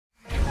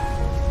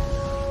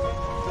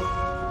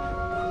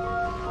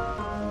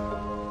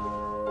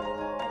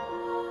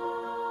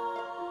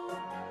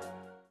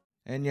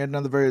And yet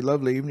another very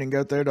lovely evening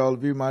out there to all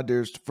of you, my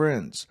dearest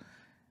friends.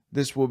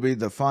 This will be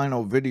the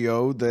final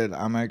video that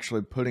I'm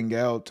actually putting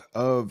out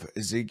of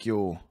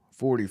Ezekiel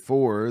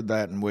 44,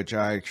 that in which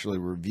I actually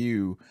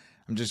review.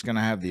 I'm just going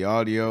to have the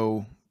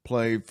audio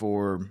play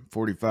for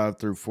 45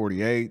 through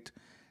 48.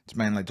 It's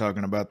mainly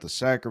talking about the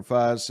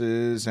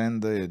sacrifices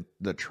and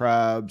the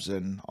tribes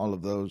and all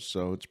of those,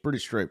 so it's pretty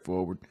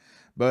straightforward.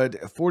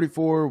 But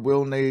 44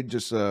 will need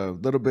just a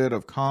little bit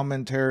of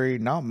commentary,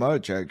 not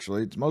much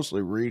actually. It's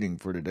mostly reading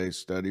for today's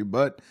study,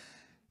 but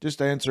just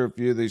to answer a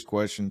few of these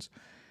questions.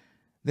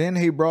 Then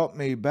he brought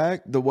me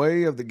back the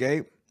way of the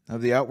gate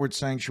of the outward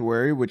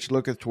sanctuary, which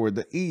looketh toward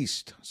the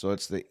east. So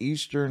it's the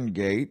eastern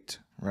gate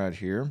right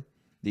here.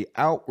 The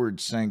outward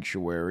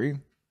sanctuary,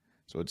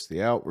 so it's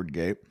the outward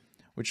gate,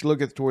 which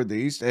looketh toward the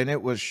east, and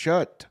it was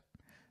shut.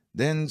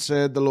 Then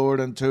said the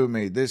Lord unto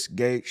me, This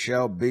gate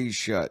shall be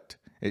shut.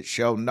 It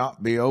shall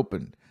not be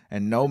opened,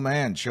 and no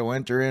man shall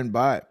enter in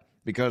by it,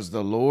 because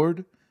the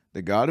Lord,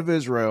 the God of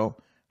Israel,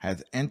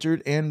 hath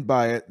entered in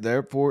by it,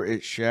 therefore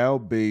it shall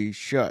be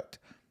shut.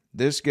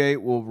 This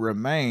gate will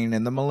remain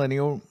in the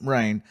millennial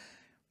reign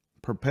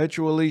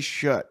perpetually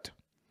shut,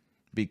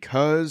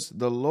 because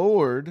the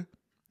Lord,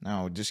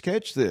 now just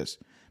catch this,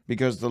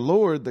 because the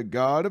Lord, the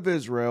God of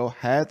Israel,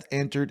 hath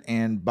entered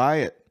in by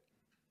it.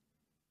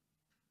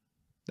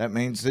 That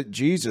means that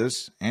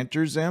Jesus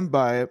enters in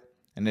by it,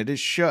 and it is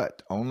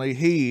shut. Only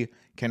he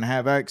can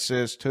have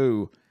access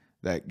to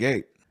that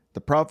gate. The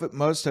prophet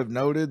must have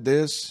noted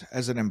this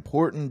as an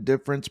important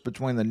difference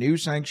between the new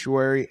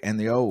sanctuary and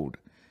the old,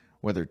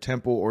 whether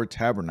temple or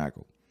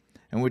tabernacle,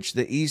 in which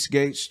the east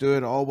gate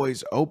stood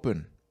always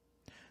open.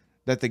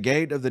 That the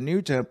gate of the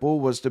new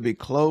temple was to be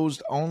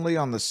closed only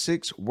on the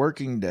 6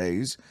 working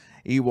days,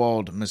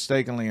 Ewald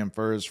mistakenly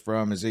infers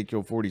from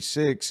Ezekiel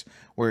 46,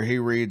 where he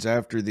reads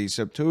after the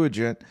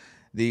Septuagint,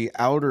 the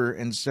outer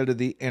instead of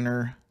the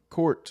inner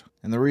court.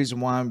 And the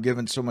reason why I'm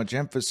giving so much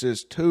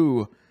emphasis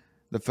to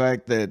the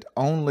fact that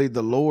only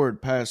the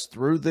Lord passed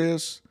through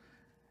this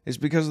is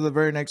because of the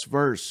very next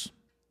verse.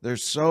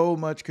 There's so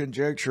much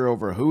conjecture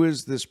over who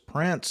is this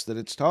prince that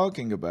it's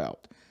talking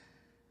about.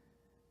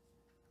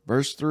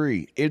 Verse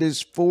 3, It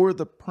is for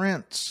the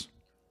prince.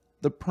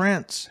 The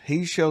prince,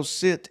 he shall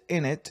sit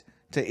in it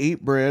to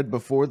eat bread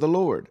before the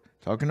Lord.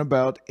 Talking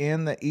about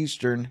in the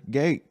eastern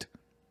gate.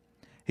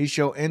 He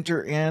shall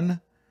enter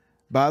in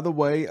by the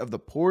way of the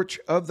porch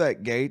of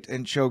that gate,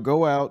 and shall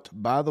go out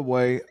by the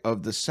way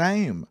of the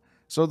same.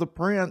 So the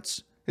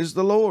prince is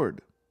the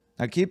Lord.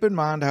 Now keep in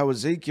mind how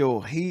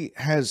Ezekiel, he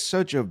has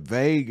such a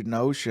vague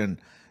notion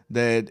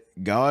that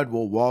God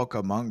will walk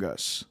among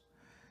us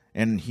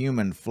in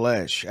human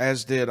flesh,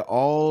 as did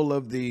all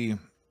of the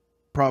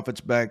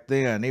prophets back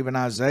then. Even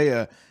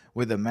Isaiah,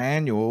 with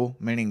Emmanuel,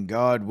 meaning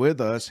God with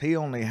us, he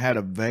only had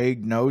a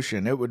vague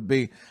notion. It would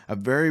be a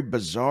very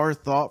bizarre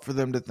thought for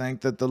them to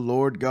think that the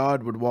Lord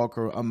God would walk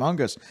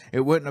among us. It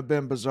wouldn't have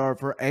been bizarre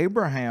for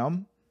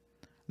Abraham,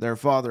 their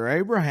father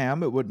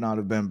Abraham. It would not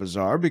have been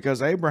bizarre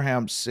because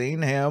Abraham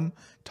seen him,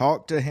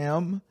 talked to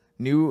him,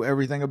 knew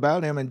everything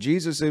about him. And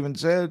Jesus even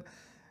said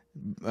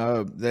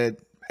that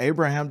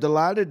Abraham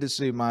delighted to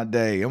see my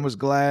day and was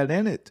glad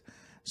in it.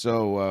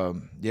 So,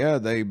 yeah,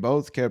 they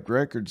both kept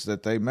records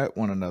that they met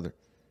one another.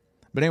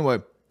 But anyway,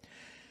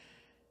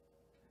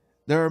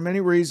 there are many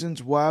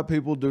reasons why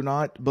people do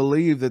not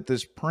believe that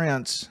this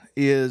prince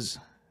is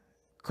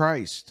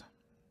Christ.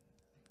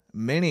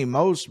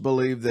 Most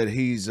believe that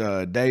he's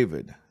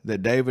David,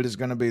 that David is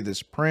going to be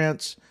this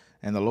prince,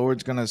 and the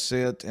Lord's going to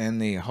sit in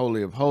the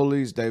Holy of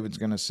Holies. David's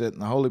going to sit in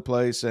the holy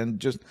place, and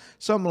just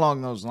something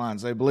along those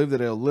lines. They believe that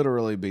it'll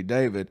literally be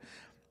David.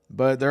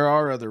 But there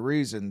are other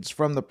reasons.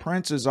 From the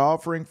prince's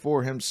offering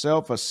for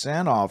himself a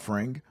sin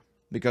offering,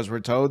 because we're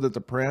told that the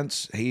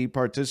prince, he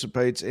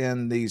participates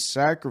in these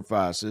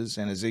sacrifices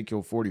in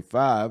Ezekiel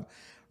 45.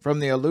 From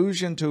the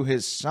allusion to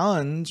his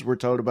sons, we're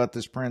told about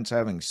this prince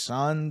having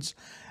sons.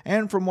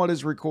 And from what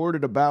is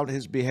recorded about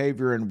his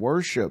behavior in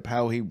worship,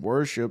 how he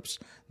worships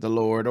the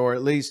Lord, or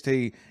at least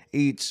he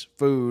eats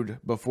food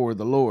before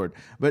the Lord.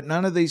 But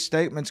none of these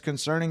statements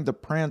concerning the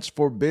prince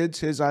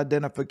forbids his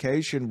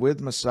identification with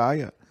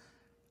Messiah.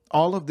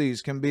 All of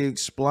these can be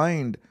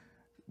explained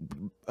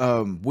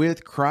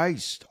with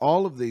Christ.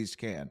 All of these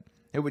can.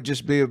 It would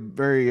just be a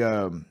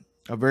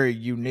very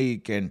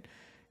unique and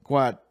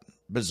quite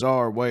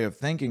bizarre way of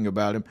thinking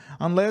about him,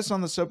 unless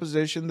on the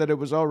supposition that it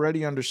was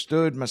already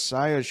understood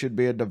Messiah should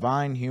be a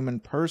divine human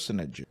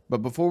personage.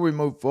 But before we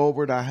move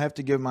forward, I have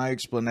to give my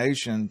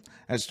explanation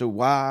as to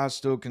why I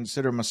still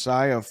consider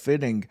Messiah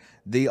fitting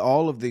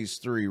all of these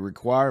 3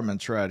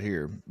 requirements right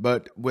here.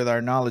 But with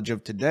our knowledge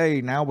of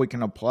today, now we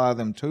can apply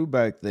them to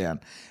back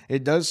then.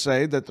 It does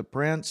say that the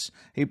prince,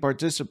 he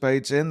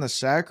participates in the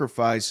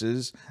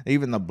sacrifices,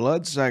 even the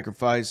blood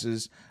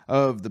sacrifices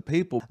of the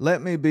people.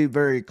 Let me be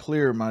very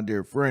clear, my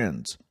dear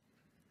friends.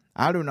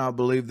 I do not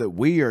believe that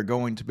we are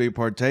going to be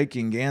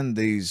partaking in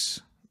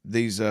these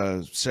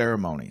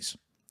ceremonies.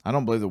 I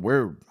don't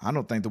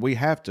think that we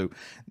have to.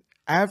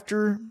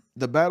 After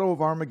the Battle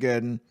of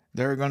Armageddon,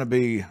 there are going to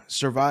be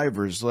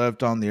survivors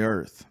left on the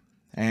earth.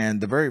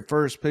 And the very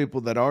first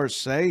people that are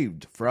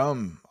saved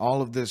from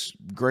all of this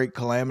great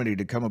calamity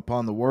to come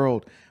upon the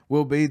world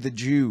will be the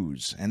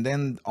Jews. And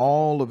then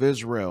all of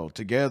Israel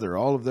together,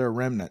 all of their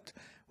remnant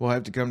will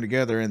have to come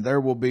together. And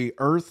there will be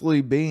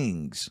earthly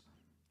beings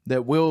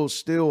that will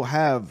still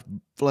have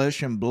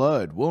flesh and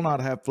blood. We'll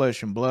not have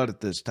flesh and blood at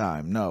this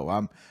time. No,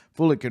 I'm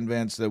fully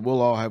convinced that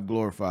we'll all have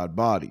glorified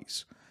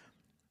bodies.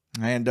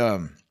 And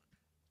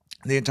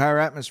the entire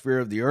atmosphere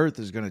of the earth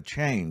is going to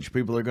change.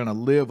 People are going to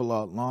live a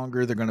lot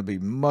longer. They're going to be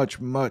much,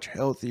 much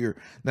healthier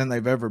than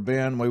they've ever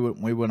been.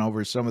 We went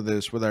over some of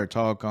this with our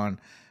talk on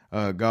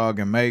Gog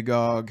and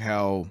Magog,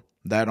 how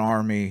that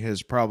army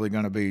is probably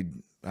going to be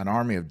an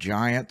army of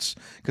giants,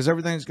 because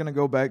everything's going to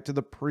go back to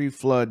the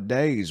pre-flood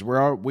days,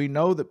 where we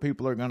know that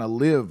people are going to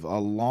live a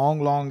long,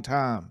 long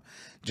time,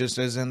 just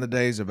as in the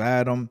days of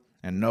Adam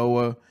and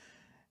Noah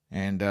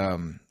and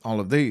all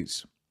of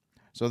these.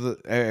 So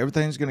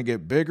everything's going to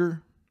get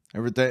bigger.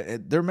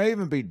 There may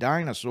even be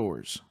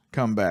dinosaurs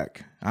come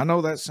back. I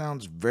know that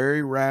sounds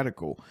very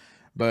radical,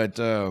 but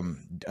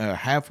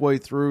halfway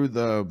through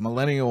the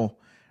Millennial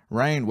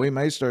Reign, we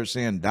may start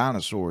seeing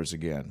dinosaurs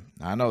again.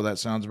 I know that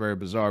sounds very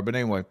bizarre, but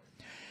anyway,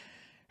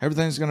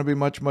 everything's going to be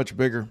much, much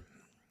bigger.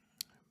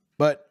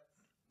 But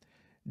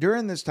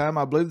during this time,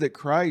 I believe that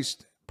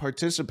Christ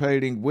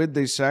participating with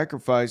these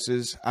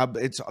sacrifices,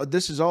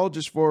 this is all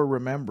just for a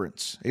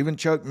remembrance. Even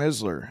Chuck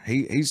Missler,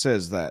 he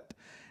says that.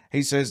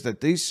 He says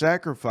that these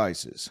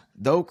sacrifices,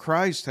 though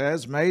Christ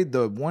has made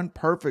the one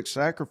perfect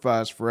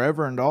sacrifice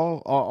forever and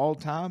all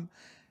time,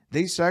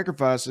 these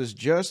sacrifices,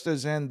 just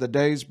as in the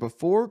days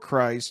before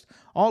Christ,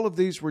 all of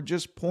these were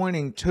just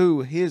pointing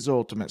to his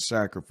ultimate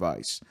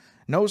sacrifice.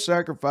 No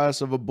sacrifice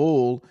of a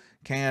bull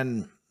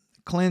can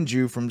cleanse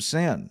you from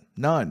sin.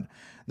 None.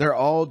 They're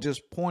all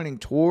just pointing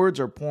towards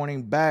or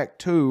pointing back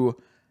to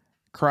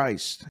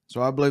Christ.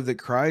 So I believe that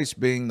Christ,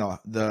 being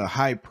the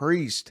high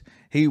priest,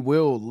 he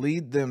will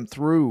lead them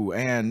through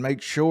and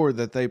make sure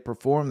that they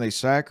perform these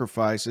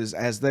sacrifices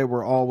as they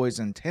were always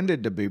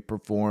intended to be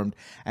performed,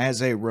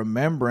 as a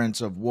remembrance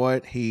of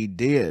what he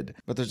did.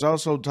 But there's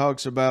also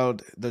talks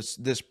about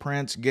this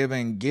prince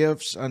giving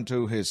gifts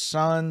unto his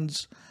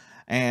sons.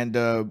 And,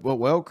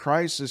 well,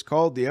 Christ is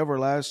called the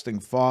everlasting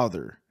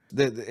Father.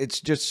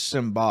 It's just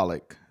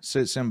symbolic,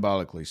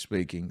 symbolically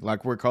speaking,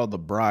 like we're called the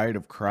bride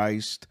of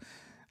Christ.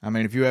 I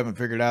mean, if you haven't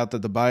figured out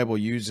that the Bible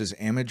uses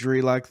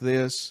imagery like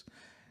this,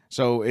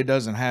 so it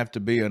doesn't have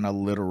to be in a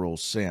literal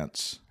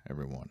sense,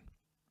 everyone.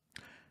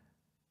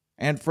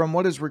 And from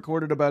what is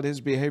recorded about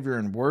his behavior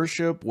in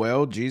worship,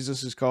 well,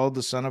 Jesus is called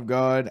the Son of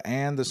God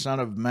and the Son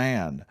of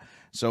Man.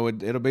 So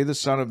it'll be the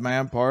Son of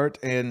Man part.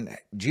 And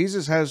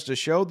Jesus has to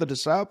show the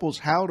disciples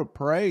how to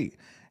pray.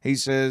 He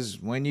says,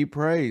 when you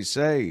pray,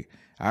 say,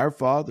 Our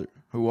Father,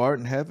 who art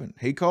in heaven.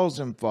 He calls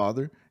him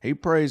Father. He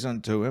prays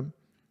unto him.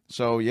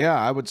 So, yeah,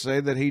 I would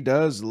say that he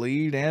does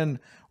lead in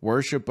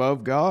worship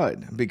of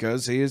God,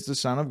 because he is the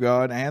Son of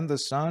God and the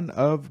Son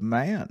of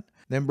Man.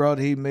 Then brought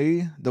he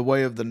me the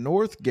way of the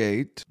north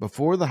gate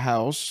before the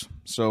house.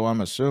 So I'm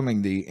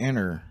assuming the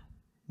inner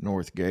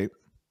north gate.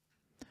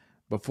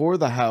 Before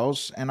the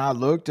house, and I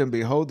looked, and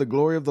behold, the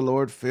glory of the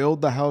Lord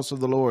filled the house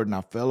of the Lord, and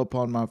I fell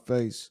upon my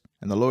face.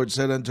 And the Lord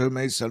said unto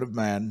me, Son of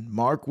man,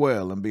 mark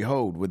well, and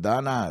behold with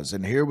thine eyes,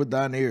 and hear with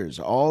thine ears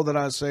all that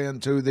I say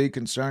unto thee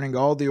concerning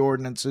all the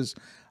ordinances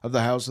of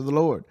the house of the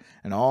Lord,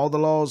 and all the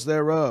laws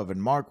thereof,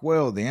 and mark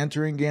well the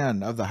entering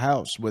in of the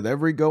house, with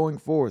every going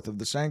forth of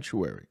the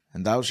sanctuary.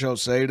 And thou shalt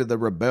say to the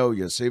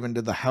rebellious, even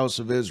to the house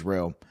of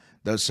Israel,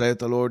 Thus saith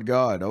the Lord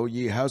God, O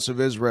ye house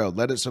of Israel,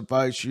 let it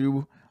suffice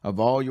you of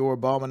all your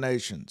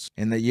abominations,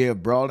 in that ye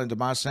have brought into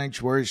my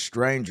sanctuary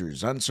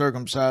strangers,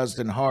 uncircumcised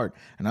in heart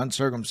and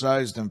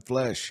uncircumcised in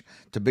flesh,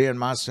 to be in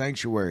my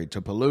sanctuary,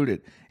 to pollute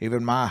it,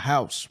 even my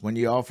house, when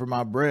ye offer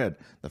my bread,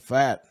 the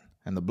fat,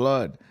 and the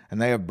blood, and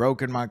they have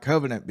broken my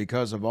covenant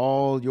because of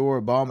all your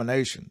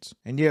abominations.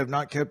 And ye have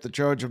not kept the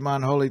charge of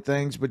mine holy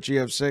things, but ye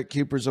have set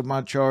keepers of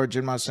my charge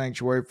in my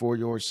sanctuary for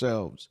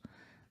yourselves.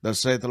 Thus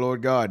saith the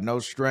Lord God, No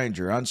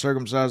stranger,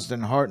 uncircumcised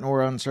in heart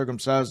nor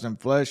uncircumcised in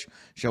flesh,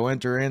 shall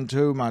enter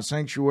into my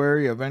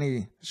sanctuary of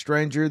any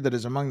stranger that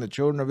is among the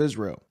children of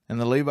Israel. And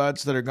the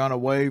Levites that are gone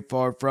away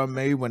far from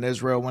me, when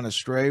Israel went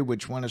astray,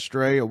 which went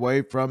astray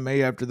away from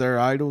me after their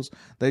idols,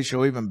 they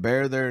shall even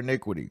bear their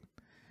iniquity.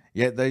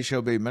 Yet they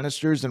shall be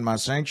ministers in my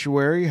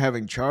sanctuary,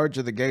 having charge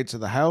of the gates of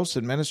the house,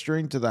 and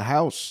ministering to the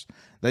house.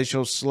 They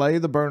shall slay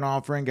the burnt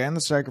offering and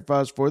the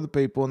sacrifice for the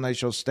people, and they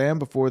shall stand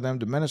before them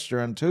to minister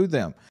unto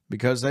them,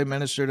 because they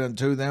ministered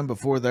unto them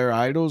before their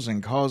idols,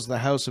 and caused the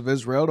house of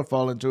Israel to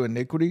fall into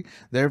iniquity.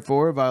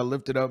 Therefore have I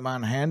lifted up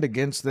mine hand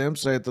against them,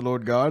 saith the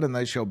Lord God, and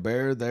they shall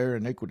bear their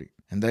iniquity.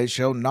 And they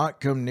shall not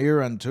come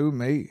near unto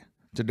me,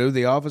 to do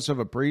the office of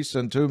a priest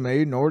unto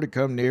me, nor to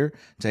come near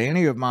to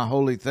any of my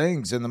holy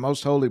things in the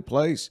most holy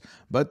place,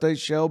 but they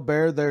shall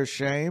bear their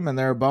shame and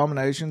their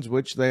abominations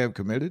which they have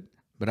committed.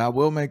 But I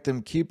will make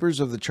them keepers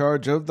of the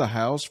charge of the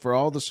house, for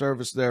all the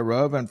service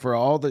thereof, and for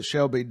all that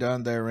shall be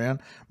done therein.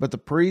 But the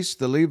priests,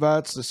 the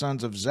Levites, the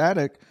sons of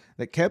Zadok,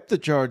 that kept the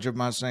charge of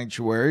my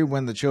sanctuary,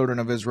 when the children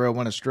of Israel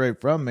went astray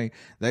from me,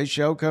 they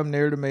shall come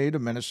near to me to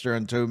minister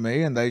unto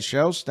me, and they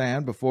shall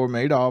stand before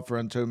me to offer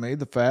unto me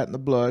the fat and the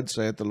blood,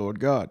 saith the Lord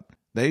God.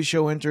 They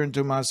shall enter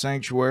into my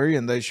sanctuary,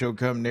 and they shall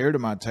come near to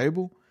my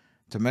table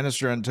to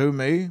minister unto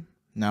me.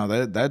 Now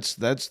that's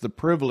the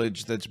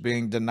privilege that's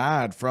being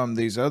denied from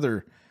these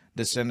other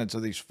descendants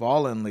of these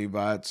fallen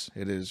Levites,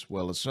 it is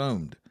well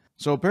assumed.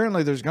 So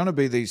apparently there's going to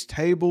be these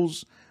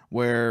tables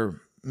where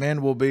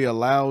men will be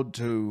allowed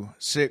to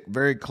sit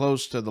very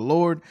close to the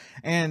Lord.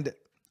 And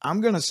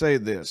I'm going to say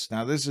this.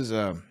 Now, this is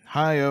a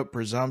high up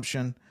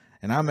presumption,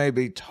 and I may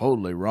be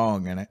totally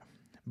wrong in it,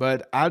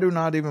 but I do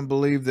not even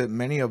believe that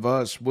many of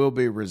us will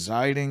be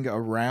residing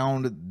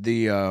around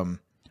the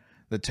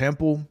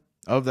temple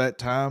of that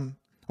time,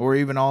 or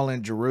even all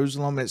in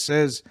Jerusalem. It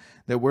says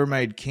that we're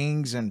made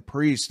kings and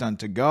priests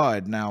unto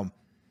God. Now,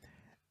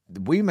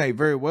 we may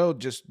very well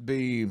just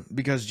be,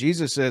 because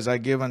Jesus says, I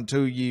give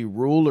unto ye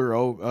rule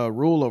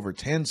over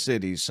 10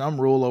 cities.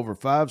 Some rule over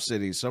 5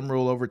 cities. Some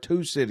rule over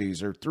 2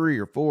 cities, or 3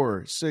 or 4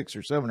 or 6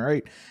 or 7 or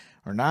 8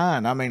 or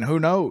 9. I mean, who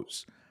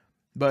knows?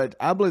 But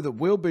I believe that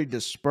we'll be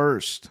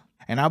dispersed.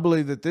 And I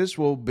believe that this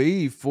will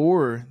be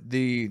for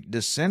the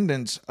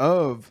descendants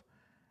of,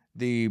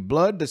 the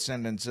blood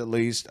descendants at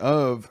least,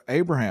 of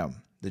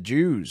Abraham, the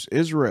Jews,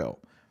 Israel.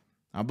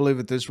 I believe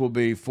that this will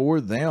be for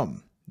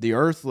them, the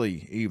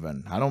earthly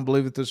even. I don't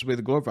believe that this will be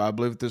the glorified. I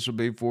believe that this will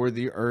be for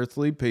the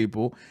earthly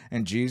people.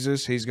 And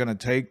Jesus, he's going to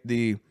take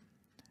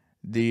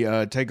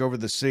take over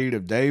the seed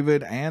of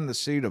David and the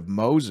seed of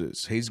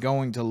Moses. He's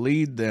going to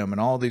lead them in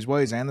all these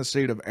ways, and the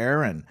seed of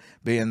Aaron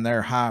being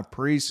their high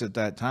priest at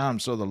that time.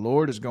 So the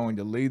Lord is going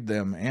to lead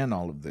them in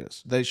all of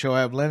this. They shall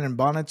have linen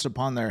bonnets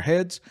upon their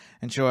heads,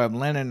 and shall have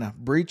linen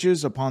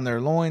breeches upon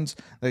their loins.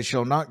 They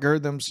shall not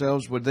gird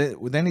themselves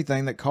with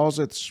anything that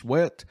causeth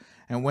sweat.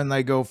 And when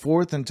they go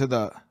forth into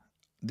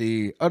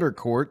the utter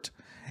court,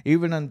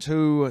 even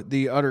unto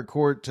the utter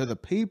court to the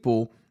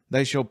people,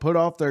 they shall put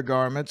off their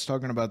garments,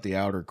 talking about the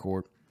outer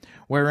court,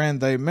 wherein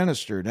they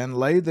ministered, and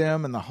lay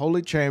them in the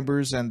holy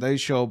chambers, and they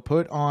shall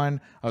put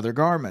on other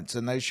garments,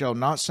 and they shall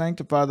not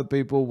sanctify the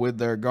people with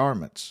their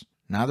garments.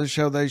 Neither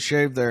shall they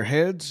shave their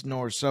heads,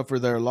 nor suffer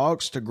their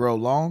locks to grow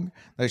long.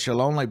 They shall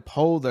only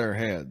poll their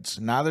heads.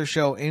 Neither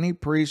shall any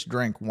priest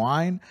drink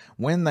wine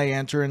when they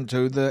enter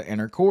into the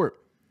inner court.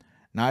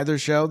 Neither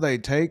shall they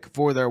take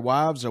for their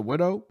wives a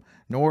widow,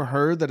 nor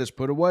her that is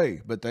put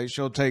away, but they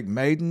shall take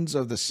maidens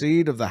of the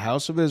seed of the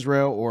house of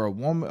Israel, or a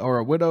woman or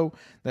a widow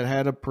that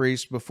had a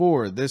priest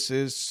before. This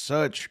is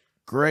such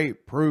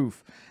great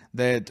proof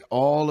that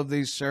all of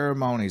these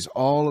ceremonies,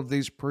 all of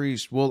these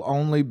priests will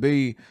only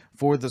be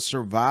for the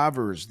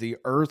survivors, the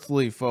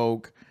earthly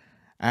folk,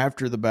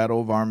 after the battle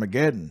of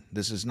Armageddon.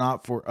 This is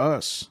not for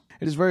us.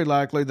 It is very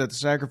likely that the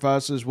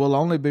sacrifices will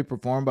only be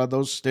performed by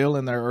those still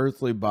in their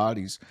earthly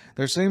bodies.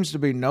 There seems to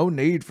be no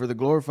need for the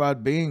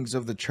glorified beings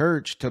of the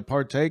church to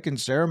partake in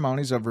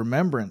ceremonies of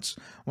remembrance,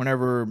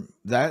 whenever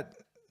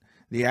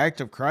the act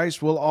of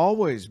Christ will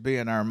always be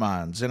in our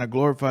minds in a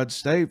glorified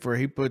state, for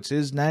he puts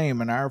his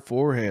name in our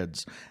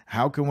foreheads.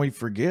 How can we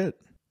forget?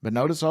 But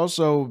notice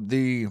also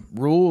the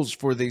rules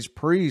for these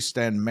priests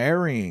and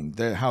marrying,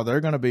 how they're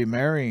going to be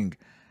marrying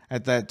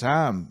at that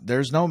time.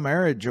 There's no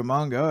marriage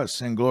among us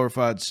in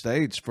glorified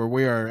states, for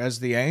we are as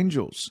the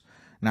angels,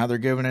 neither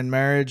given in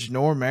marriage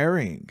nor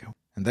marrying.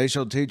 And they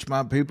shall teach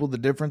my people the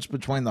difference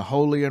between the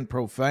holy and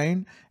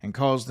profane, and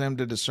cause them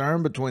to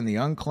discern between the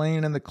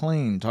unclean and the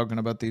clean, talking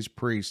about these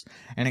priests.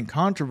 And in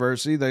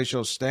controversy they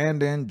shall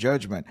stand in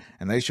judgment,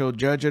 and they shall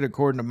judge it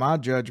according to my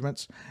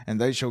judgments,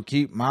 and they shall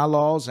keep my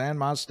laws and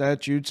my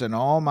statutes and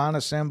all mine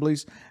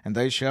assemblies, and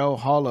they shall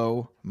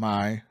hallow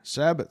my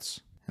Sabbaths.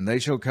 And they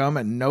shall come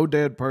at no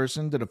dead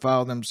person to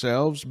defile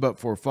themselves, but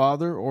for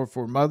father, or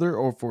for mother,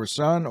 or for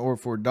son, or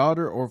for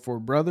daughter, or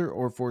for brother,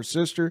 or for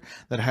sister,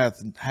 that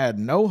hath had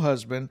no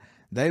husband,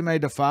 they may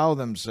defile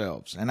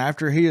themselves. And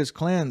after he is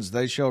cleansed,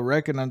 they shall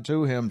reckon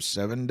unto him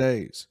 7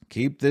 days.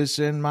 Keep this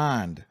in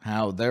mind,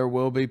 how there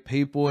will be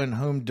people in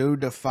whom do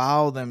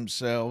defile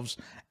themselves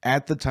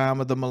at the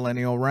time of the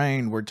millennial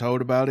reign. We're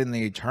told about in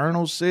the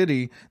eternal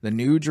city, the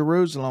New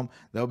Jerusalem,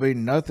 there'll be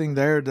nothing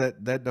there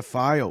that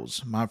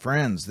defiles. My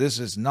friends, this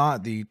is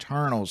not the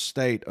eternal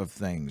state of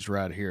things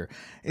right here.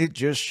 It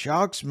just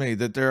shocks me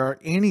that there are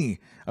any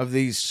of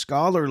these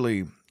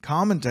scholarly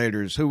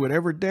commentators who would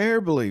ever dare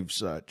believe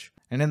such.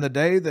 And in the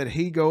day that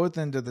he goeth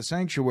into the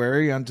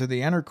sanctuary unto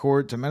the inner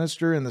court to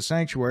minister in the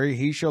sanctuary,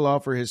 he shall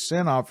offer his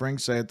sin offering,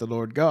 saith the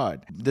Lord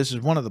God. This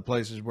is one of the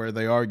places where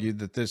they argued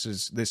that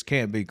this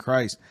can't be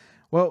Christ.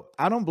 Well,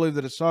 I don't believe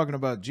that it's talking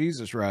about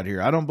Jesus right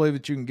here. I don't believe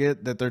that you can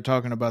get that they're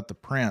talking about the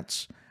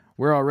prince.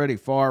 We're already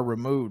far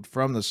removed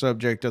from the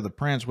subject of the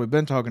prince. We've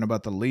been talking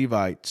about the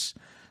Levites.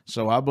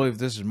 So I believe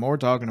this is more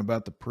talking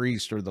about the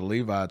priest or the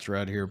Levites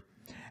right here.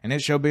 And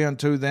it shall be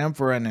unto them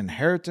for an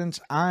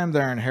inheritance. I am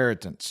their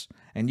inheritance.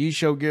 And ye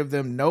shall give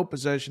them no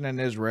possession in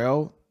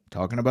Israel,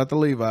 talking about the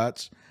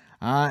Levites,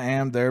 I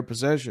am their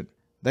possession.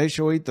 They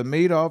shall eat the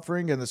meat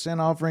offering and the sin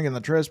offering and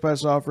the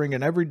trespass offering,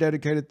 and every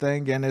dedicated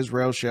thing in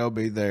Israel shall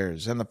be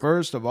theirs. And the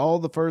first of all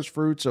the first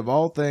fruits of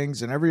all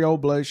things, and every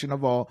oblation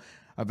of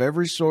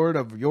every sort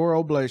of your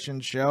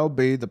oblation shall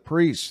be the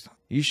priest.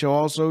 Ye shall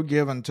also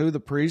give unto the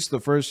priest the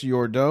first of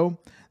your dough,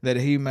 that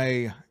he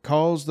may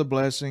cause the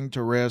blessing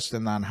to rest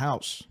in thine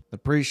house. The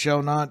priest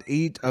shall not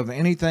eat of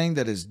anything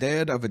that is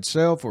dead of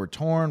itself or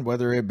torn,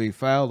 whether it be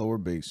fowl or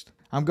beast.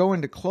 I'm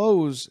going to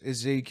close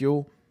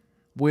Ezekiel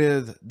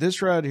with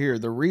this right here,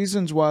 the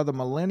reasons why the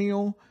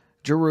millennial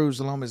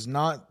Jerusalem is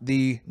not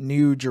the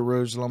new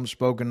Jerusalem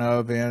spoken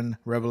of in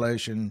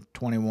Revelation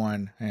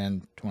 21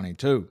 and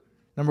 22.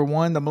 Number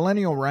one, the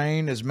millennial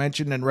reign is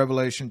mentioned in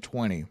Revelation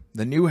 20.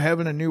 The new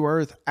heaven and new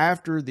earth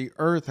after the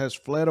earth has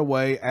fled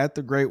away at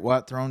the great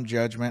white throne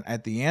judgment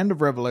at the end of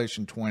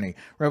Revelation 20.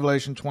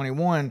 Revelation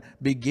 21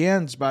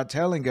 begins by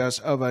telling us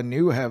of a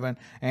new heaven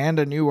and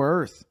a new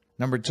earth.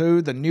 Number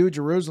two, the new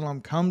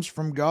Jerusalem comes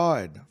from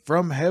God,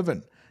 from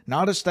heaven,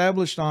 not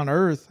established on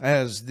earth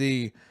as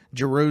the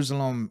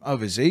Jerusalem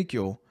of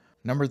Ezekiel.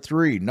 Number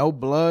three, no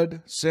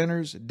blood,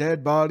 sinners,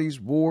 dead bodies,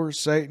 war,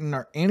 Satan,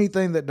 or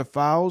anything that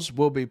defiles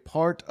will be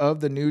part of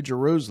the new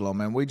Jerusalem.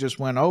 And we just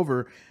went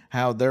over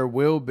how there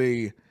will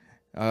be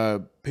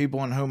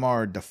people in whom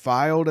are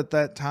defiled at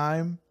that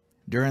time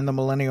during the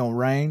millennial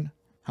reign,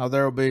 how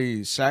there will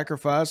be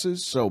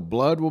sacrifices, so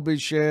blood will be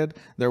shed.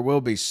 There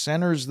will be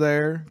sinners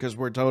there, because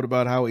we're told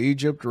about how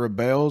Egypt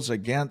rebels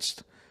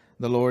against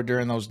the Lord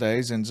during those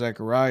days in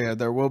Zechariah.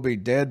 There will be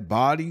dead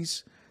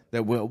bodies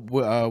that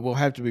will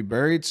have to be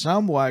buried.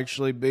 Some will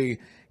actually be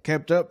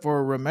kept up for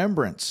a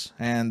remembrance,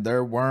 and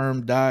their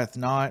worm dieth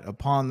not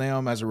upon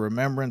them as a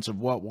remembrance of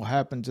what will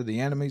happen to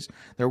the enemies.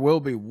 There will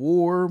be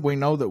war. We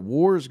know that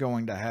war is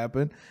going to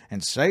happen,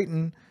 and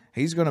Satan,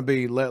 he's going to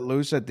be let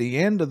loose at the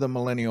end of the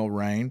millennial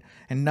reign,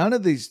 and none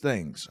of these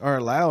things are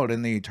allowed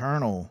in the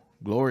eternal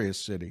glorious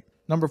city.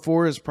 Number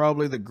four is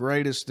probably the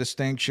greatest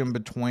distinction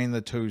between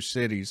the two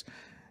cities.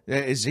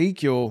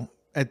 Ezekiel,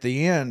 at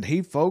the end,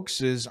 he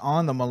focuses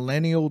on the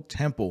millennial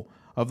temple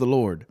of the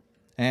Lord.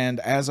 And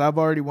as I've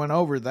already went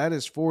over, that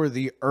is for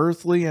the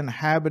earthly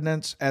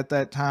inhabitants at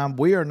that time.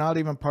 We are not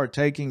even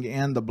partaking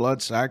in the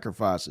blood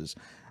sacrifices.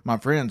 My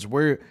friends,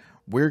 we're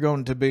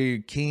going to be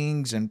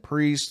kings and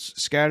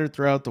priests scattered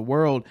throughout the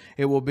world.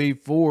 It will be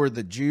for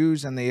the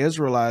Jews and the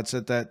Israelites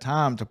at that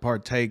time to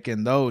partake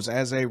in those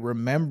as a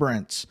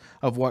remembrance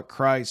of what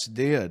Christ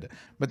did.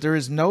 But there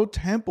is no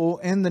temple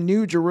in the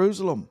New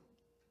Jerusalem.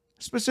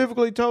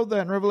 Specifically told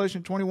that in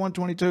Revelation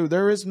 21:22,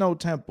 there is no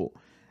temple.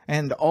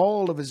 And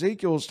all of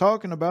Ezekiel is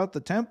talking about the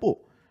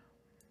temple.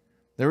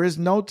 There is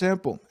no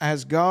temple,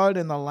 as God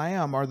and the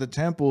Lamb are the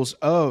temples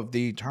of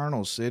the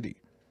eternal city.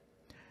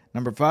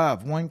 Number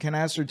five, one can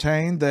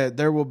ascertain that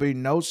there will be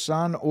no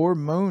sun or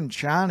moon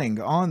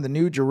shining on the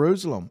New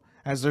Jerusalem,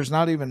 as there's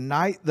not even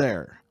night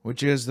there,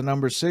 which is the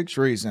number six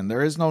reason.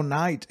 There is no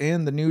night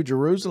in the New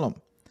Jerusalem.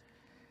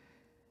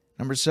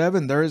 Number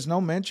seven, there is no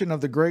mention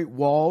of the great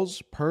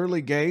walls,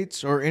 pearly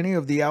gates, or any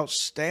of the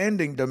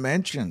outstanding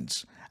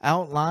dimensions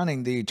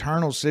outlining the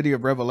eternal city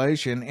of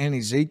Revelation in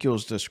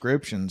Ezekiel's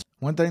descriptions.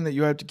 One thing that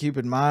you have to keep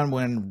in mind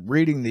when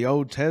reading the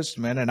Old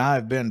Testament, and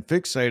I've been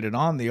fixated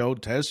on the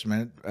Old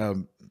Testament,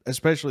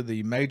 especially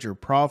the major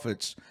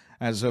prophets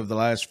as of the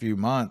last few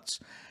months,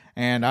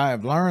 and I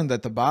have learned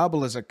that the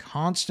Bible is a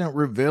constant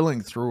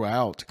revealing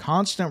throughout.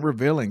 Constant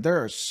revealing.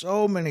 There are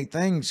so many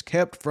things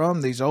kept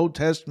from these Old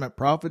Testament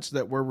prophets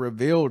that were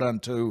revealed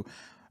unto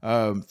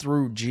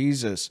through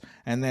Jesus.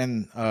 And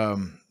then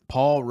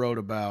Paul wrote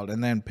about,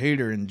 and then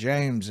Peter and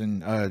James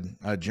and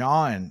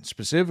John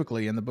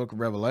specifically in the book of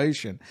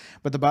Revelation.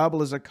 But the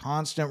Bible is a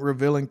constant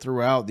revealing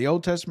throughout. The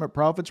Old Testament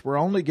prophets were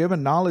only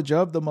given knowledge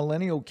of the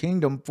millennial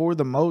kingdom for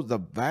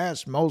the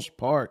vast most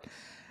part,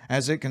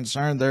 as it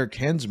concerned their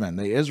kinsmen,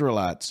 the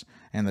Israelites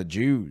and the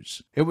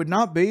Jews. It would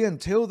not be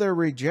until their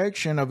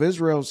rejection of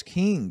Israel's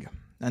king,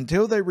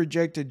 until they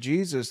rejected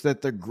Jesus,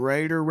 that the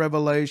greater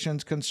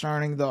revelations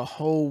concerning the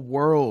whole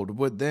world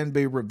would then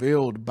be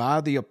revealed by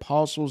the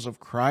apostles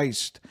of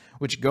Christ,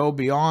 which go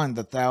beyond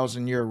the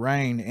 1,000-year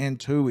reign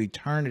into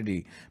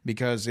eternity,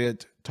 because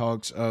it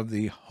talks of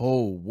the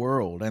whole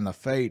world and the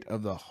fate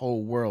of the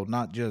whole world,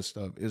 not just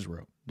of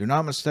Israel. Do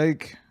not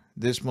mistake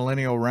this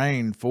millennial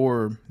reign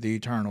for the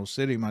eternal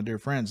city, my dear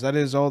friends. That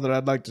is all that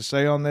I'd like to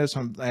say on this.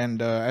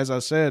 And as I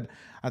said,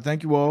 I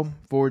thank you all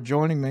for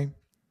joining me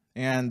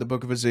in the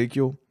book of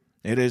Ezekiel.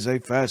 It is a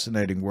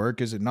fascinating work,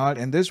 is it not?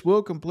 And this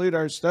will complete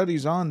our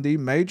studies on the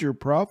major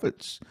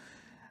prophets.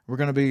 We're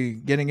going to be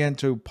getting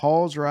into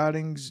Paul's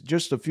writings,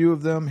 just a few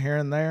of them here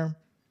and there.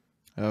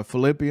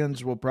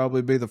 Philippians will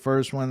probably be the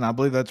first one. I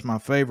believe that's my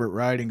favorite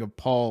writing of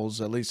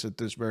Paul's, at least at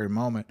this very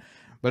moment.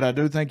 But I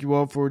do thank you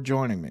all for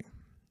joining me.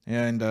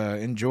 And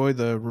enjoy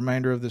the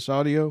remainder of this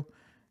audio.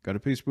 God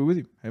of peace be with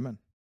you. Amen.